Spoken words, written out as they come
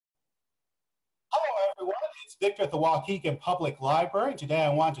It's Victor at the Waukegan Public Library. Today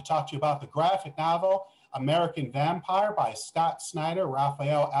I want to talk to you about the graphic novel American Vampire by Scott Snyder,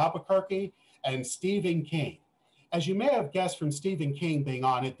 Rafael Albuquerque, and Stephen King. As you may have guessed from Stephen King being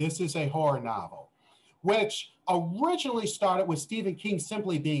on it, this is a horror novel, which originally started with Stephen King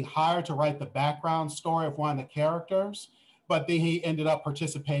simply being hired to write the background story of one of the characters, but then he ended up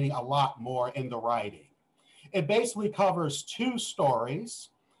participating a lot more in the writing. It basically covers two stories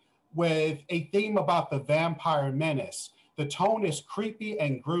with a theme about the vampire menace. The tone is creepy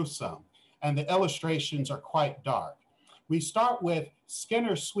and gruesome, and the illustrations are quite dark. We start with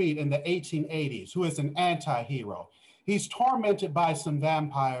Skinner Sweet in the 1880s, who is an anti-hero. He's tormented by some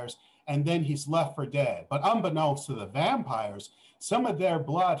vampires, and then he's left for dead. But unbeknownst to the vampires, some of their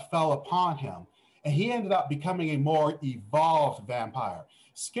blood fell upon him, and he ended up becoming a more evolved vampire.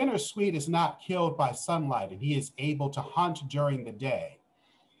 Skinner Sweet is not killed by sunlight, and he is able to hunt during the day.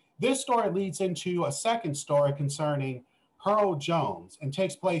 This story leads into a second story concerning Pearl Jones and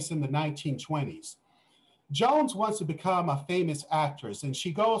takes place in the 1920s. Jones wants to become a famous actress, and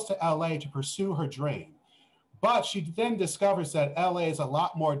she goes to LA to pursue her dream. But she then discovers that LA is a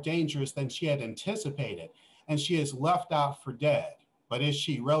lot more dangerous than she had anticipated, and she is left out for dead. But is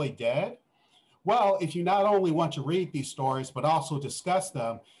she really dead? Well, if you not only want to read these stories, but also discuss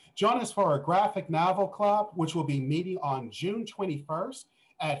them, join us for a graphic novel club, which will be meeting on June 21st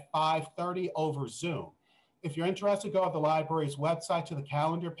at 5:30 over Zoom. If you're interested, go to the library's website to the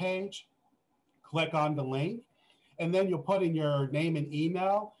calendar page, click on the link, and then you'll put in your name and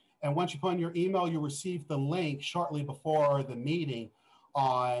email. And once you put in your email, you'll receive the link shortly before the meeting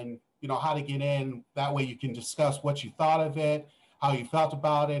on, how to get in. That way you can discuss what you thought of it, how you felt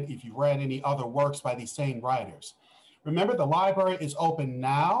about it, if you read any other works by these same writers. Remember, the library is open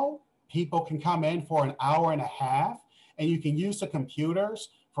now. People can come in for an hour and a half, and you can use the computers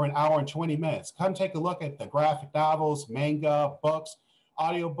for an hour and 20 minutes. Come take a look at the graphic novels, manga, books,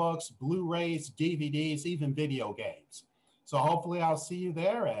 audiobooks, Blu-rays, DVDs, even video games. So hopefully I'll see you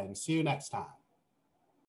there and see you next time.